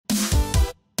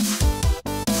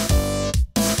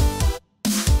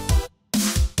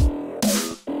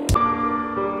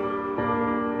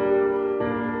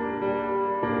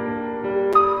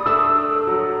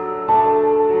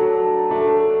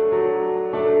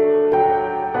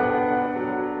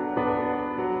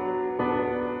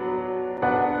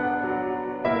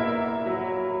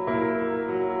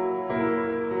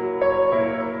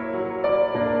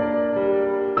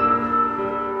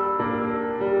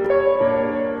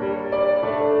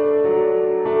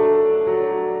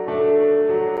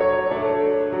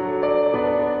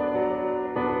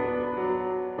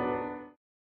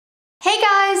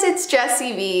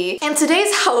Jessii Vee, and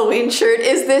today's Halloween shirt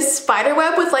is this spider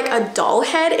web with like a doll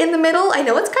head in the middle. I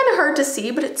know it's kind of hard to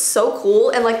see, but it's so cool,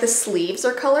 and like the sleeves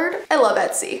are colored. I love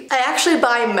Etsy. I actually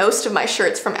buy most of my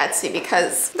shirts from Etsy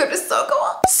because they're just so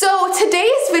cool. So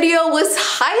today's video was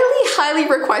highly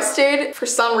requested for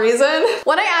some reason.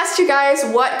 When I asked you guys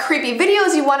what creepy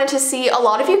videos you wanted to see, a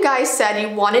lot of you guys said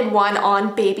you wanted one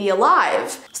on Baby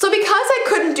Alive. So because I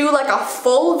couldn't do like a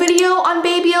full video on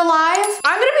Baby Alive,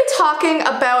 I'm gonna be talking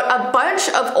about a bunch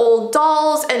of old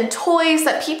dolls and toys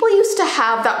that people used to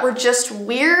have that were just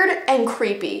weird and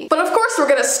creepy. But of course we're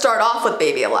gonna start off with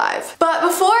Baby Alive. But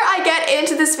before I get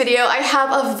into this video, I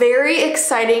have a very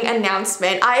exciting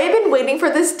announcement. I have been waiting for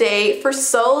this day for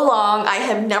so long. I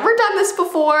have never done this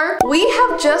before. We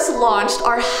have just launched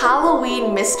our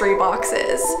Halloween mystery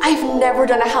boxes. I've never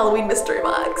done a Halloween mystery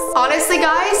box. Honestly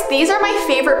guys, these are my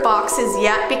favorite boxes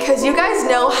yet because you guys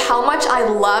know how much I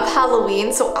love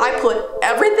Halloween, so I put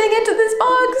everything into this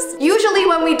box. Usually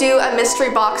when we do a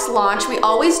mystery box launch, we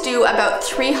always do about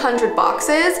 300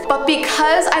 boxes, but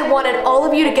because I wanted all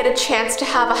of you to get a chance to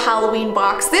have a Halloween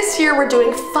box, this year we're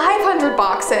doing 500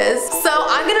 boxes. So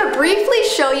I'm gonna briefly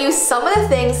show you some of the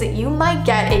things that you might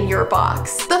get in your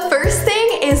box. The first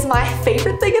thing is my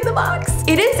favorite thing in the box.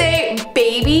 It is a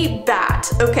baby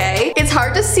bat, okay? It's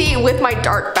hard to see with my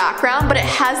dark background, but it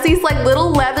has these like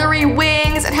little leathery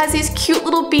wings. It has these cute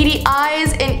little beady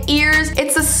eyes and ears.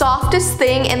 It's the softest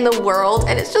thing in the world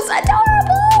and it's just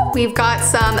adorable. We've got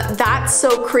some That's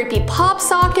So Creepy pop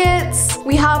sockets.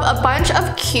 We have a bunch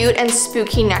of cute and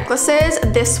spooky necklaces.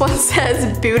 This one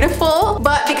says beautiful,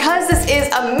 but because this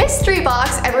is a mystery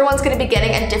box, everyone's gonna be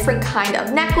getting a different kind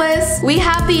of necklace. We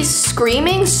have these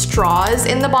screaming straws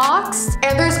in the box,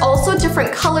 and there's also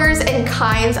different colors and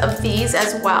kinds of these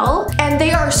as well, and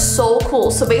they are so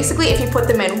cool. So basically if you put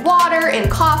them in water, in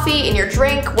coffee, in your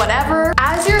drink, whatever,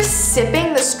 as you're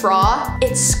sipping the straw,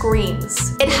 it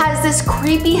screams. It has this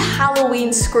creepy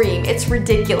Halloween scream. It's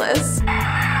ridiculous.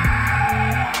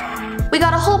 We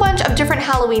got a whole bunch of different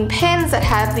Halloween pins that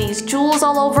have these jewels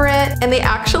all over it, and they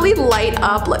actually light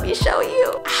up. Let me show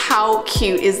you. How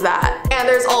cute is that? And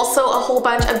there's also a whole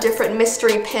bunch of different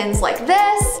mystery pins like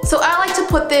this. So I like to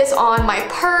put this on my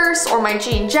purse or my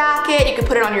jean jacket. You can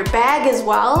put it on your bag as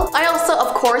well. I also,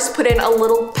 of course, put in a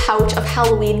little pouch of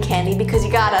Halloween candy because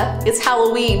you gotta, it's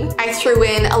Halloween. I threw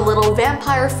in a little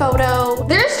vampire photo.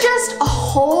 There's just a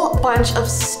whole bunch of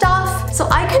stuff. So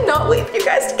I cannot wait for you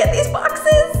guys to get these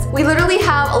boxes. We literally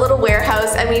have a little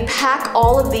warehouse and we pack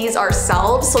all of these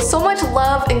ourselves. So much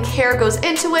love and care goes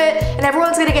into it, and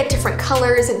everyone's gonna get different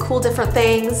colors and cool different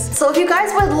things. So if you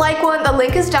guys would like one, the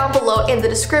link is down below in the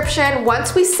description.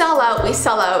 Once we sell out, we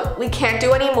sell out. We can't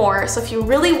do any more. So if you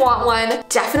really want one,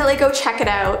 definitely go check it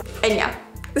out. And yeah.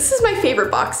 This is my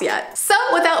favorite box yet. So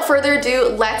without further ado,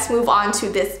 let's move on to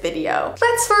this video.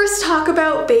 Let's first talk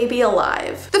about Baby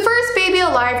Alive. The first Baby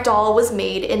Alive doll was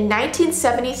made in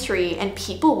 1973 and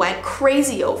people went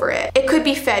crazy over it. It could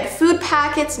be fed food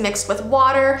packets mixed with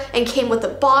water and came with a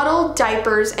bottle,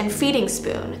 diapers, and feeding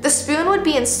spoon. The spoon would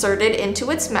be inserted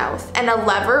into its mouth and a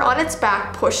lever on its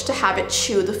back pushed to have it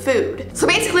chew the food. So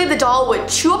basically the doll would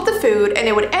chew up the food and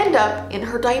it would end up in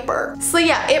her diaper. So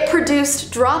yeah, it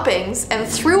produced droppings and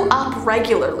threw up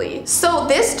regularly. So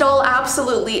this doll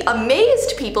absolutely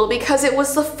amazed people because it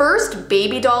was the first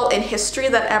baby doll in history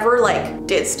that ever like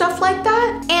did stuff like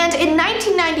that. And in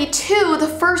 1992, the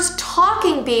first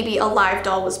talking Baby Alive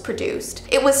doll was produced.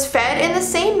 It was fed in the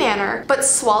same manner, but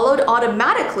swallowed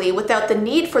automatically without the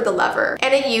need for the lever,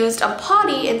 and it used a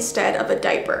potty instead of a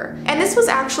diaper. And this was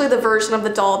actually the version of the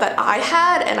doll that I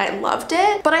had, and I loved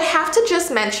it. But I have to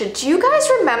just mention, do you guys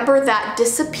remember that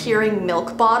disappearing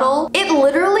milk bottle? It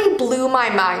literally blew my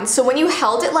mind. So when you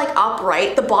held it like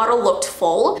upright, the bottle looked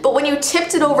full, but when you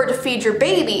tipped it over to feed your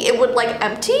baby, it would like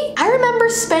empty. I remember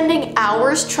spending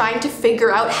hours trying to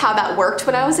figure out how that worked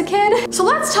when I was a kid. So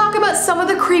let's talk about some of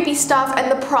the creepy stuff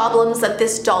and the problems that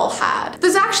this doll had.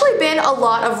 There's actually been a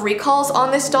lot of recalls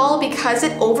on this doll because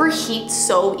it overheats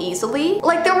so easily.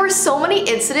 Like there were so many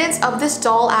incidents of this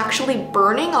doll actually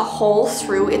burning a hole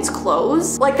through its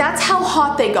clothes. Like that's how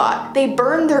hot they got. They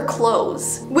burned their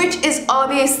clothes, which is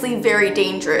obviously very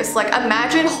dangerous. Like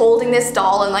imagine holding this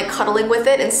doll and like cuddling with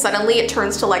it and suddenly it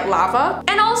turns to like lava.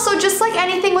 And also just like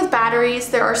anything with batteries,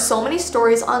 there are so many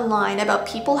stories online about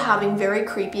people having very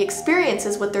creepy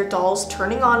experiences with their dolls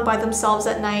turning on by themselves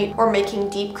at night or making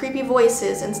deep creepy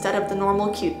voices instead of the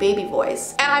normal cute baby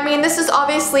voice. And I mean, this is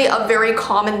obviously a very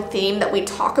common theme that we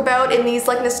talk about in these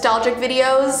like nostalgic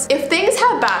videos. If things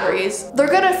have batteries, they're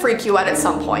gonna freak you out at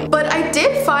some point. But I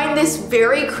did find this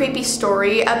very creepy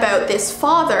story about this his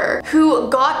father, who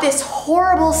got this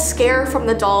horrible scare from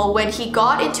the doll when he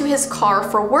got into his car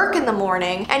for work in the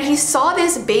morning and he saw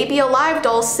this baby alive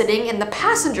doll sitting in the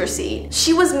passenger seat.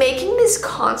 She was making this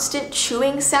constant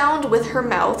chewing sound with her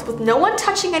mouth with no one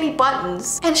touching any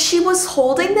buttons, and she was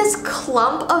holding this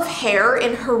clump of hair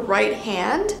in her right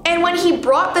hand. And when he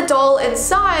brought the doll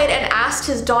inside and asked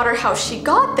his daughter how she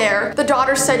got there, the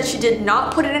daughter said she did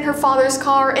not put it in her father's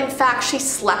car. In fact, she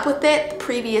slept with it the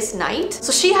previous night.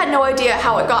 So she had no idea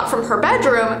how it got from her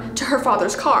bedroom to her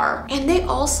father's car. And they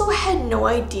also had no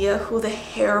idea who the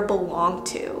hair belonged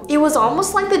to. It was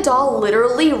almost like the doll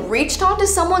literally reached onto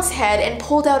someone's head and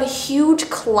pulled out a huge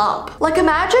clump. Like,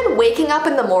 imagine waking up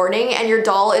in the morning and your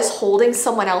doll is holding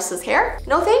someone else's hair.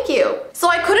 No thank you. So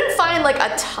I couldn't find like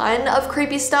a ton of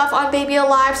creepy stuff on Baby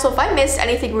Alive, so if I missed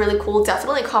anything really cool,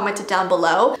 definitely comment it down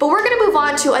below. But we're gonna move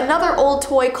on to another old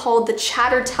toy called the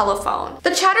Chatter Telephone.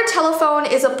 The Chatter Telephone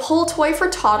is a pull toy for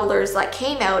toddlers that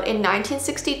came out in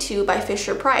 1962 by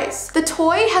Fisher-Price. The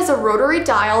toy has a rotary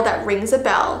dial that rings a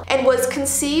bell and was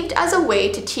conceived as a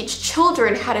way to teach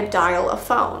children how to dial a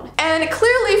phone. And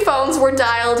clearly phones were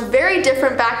dialed very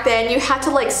different back then. You had to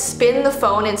like spin the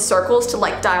phone in circles to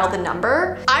like dial the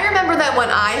number. I remember that when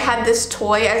I had this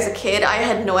toy as a kid, I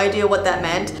had no idea what that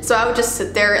meant. So I would just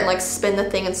sit there and like spin the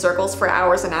thing in circles for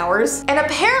hours and hours. And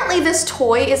apparently this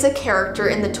toy is a character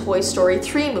in the Toy Story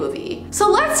 3 movie. So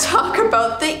let's talk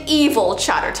about the evil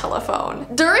Chatter Telephone.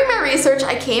 During my research,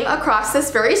 I came across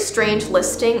this very strange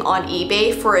listing on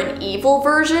eBay for an evil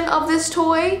version of this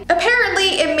toy.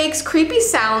 Apparently it makes creepy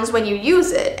sounds when you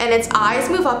use it, and its eyes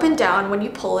move up and down when you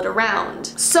pull it around.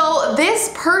 So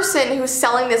this person who's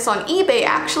selling this on eBay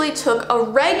actually took a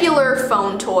regular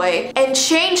phone toy and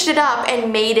changed it up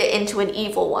and made it into an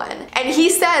evil one. And he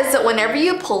says that whenever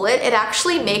you pull it, it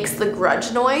actually makes the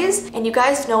grudge noise. And you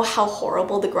guys know how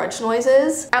horrible the grudge noise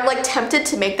is. I'm like tempted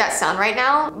to make that sound right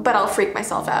now, but I'll freak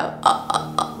myself out.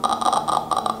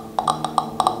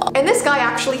 And this guy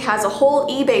actually has a whole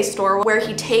eBay store where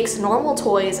he takes normal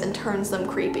toys and turns them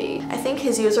creepy. I think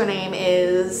his username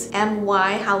is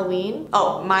MyHalloween.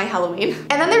 Oh, My Halloween.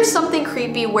 And then there's something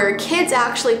creepy where kids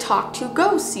actually talk to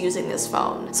ghosts using this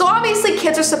phone. So obviously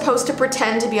kids are supposed to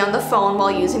pretend to be on the phone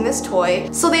while using this toy,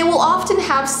 so they will often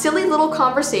have silly little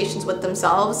conversations with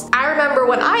themselves. I remember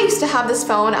when I used to have this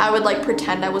phone, I would like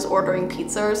pretend I was ordering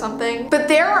pizza or something. But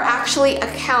there are actually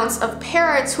accounts of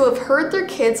parents who have heard their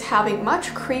kids having much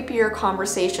creepier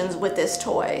conversations with this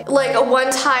toy. Like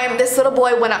one time, this little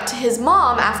boy went up to his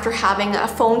mom after having a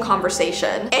phone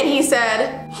conversation, and he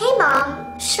said, "Hey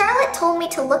Mom, Charlotte told me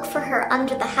to look for her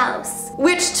under the house."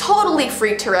 Which totally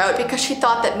freaked her out because she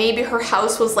thought that maybe her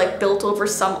house was like built over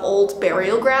some old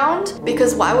burial ground,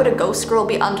 because why would a ghost girl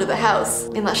be under the house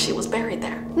unless she was buried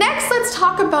there? Next, let's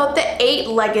talk about the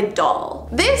 8-legged doll.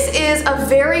 This is a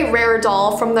very rare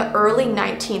doll from the early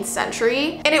 19th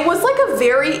century, and it was like a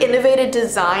very innovative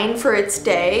design for its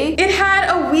day. It had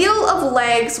a wheel of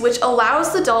legs which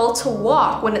allows the doll to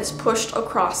walk when it's pushed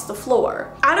across the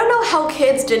floor. I don't know how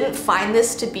kids didn't find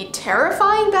this to be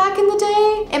terrifying back in the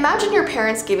day. Imagine your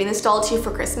parents giving this doll to you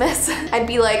for Christmas. I'd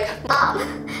be like, "Mom,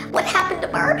 what happened to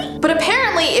Barbie?" But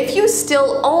apparently if you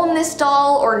still own this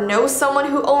doll or know someone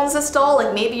who owns this doll,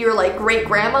 like maybe your like great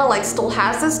grandma like still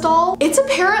has this doll, it's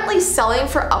apparently selling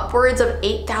for upwards of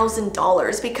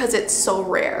 $8,000 because it's so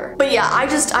rare. But yeah, I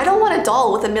don't want a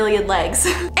doll with a million legs.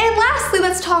 And lastly,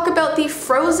 let's talk about the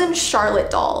frozen Charlotte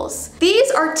dolls.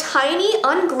 These are tiny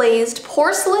unglazed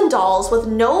porcelain dolls with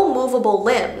no movable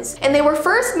limbs, and they were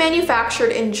first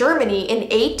manufactured in Germany in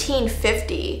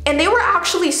 1850. And they were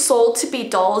actually sold to be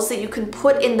dolls that you can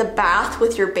put in the bath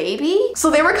with your baby. So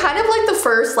they were kind of like the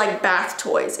first like bath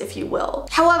toys, if you will.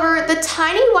 However, the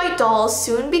tiny white dolls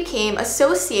soon became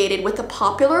associated with a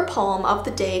popular poem of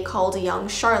the day called Young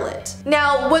Charlotte.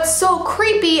 Now, what's so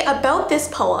creepy about this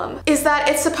poem is that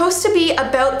it's supposed to be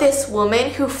about this woman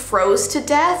who froze to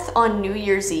death on New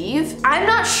Year's Eve. I'm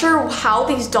not sure how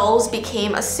these dolls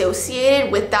became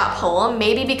associated with that poem,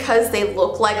 maybe because they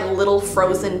look like little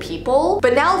frozen people,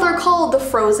 but now they're called the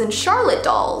Frozen Charlotte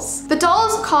dolls. The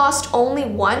dolls cost only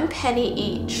 1 penny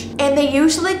each, and they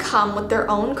usually come with their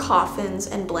own coffins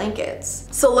and blankets.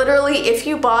 So literally, if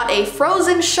you bought a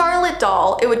Frozen Charlotte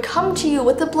doll, it would come to you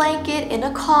with a blanket in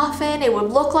a coffin. It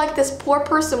would look like this poor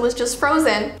person was just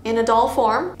frozen in a doll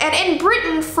form. And in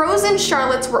Britain, Frozen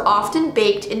Charlottes were often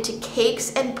baked into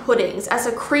cakes and puddings as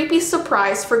a creepy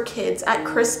surprise for kids at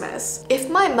Christmas. If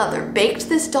my mother baked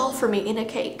this doll for me in a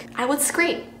cake, I would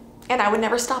scream. and I would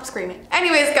never stop screaming.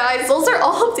 Anyways, guys, those are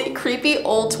all of the creepy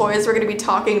old toys we're gonna be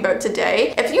talking about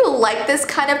today. If you like this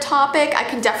kind of topic, I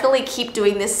can definitely keep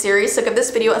doing this series, so give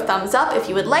this video a thumbs up if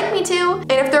you would like me to.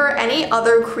 And if there are any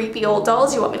other creepy old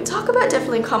dolls you want me to talk about,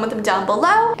 definitely comment them down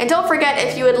below. And don't forget,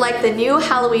 if you would like the new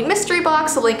Halloween mystery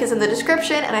box, the link is in the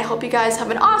description. And I hope you guys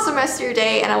have an awesome rest of your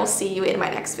day, and I will see you in my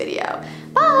next video.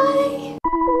 Bye!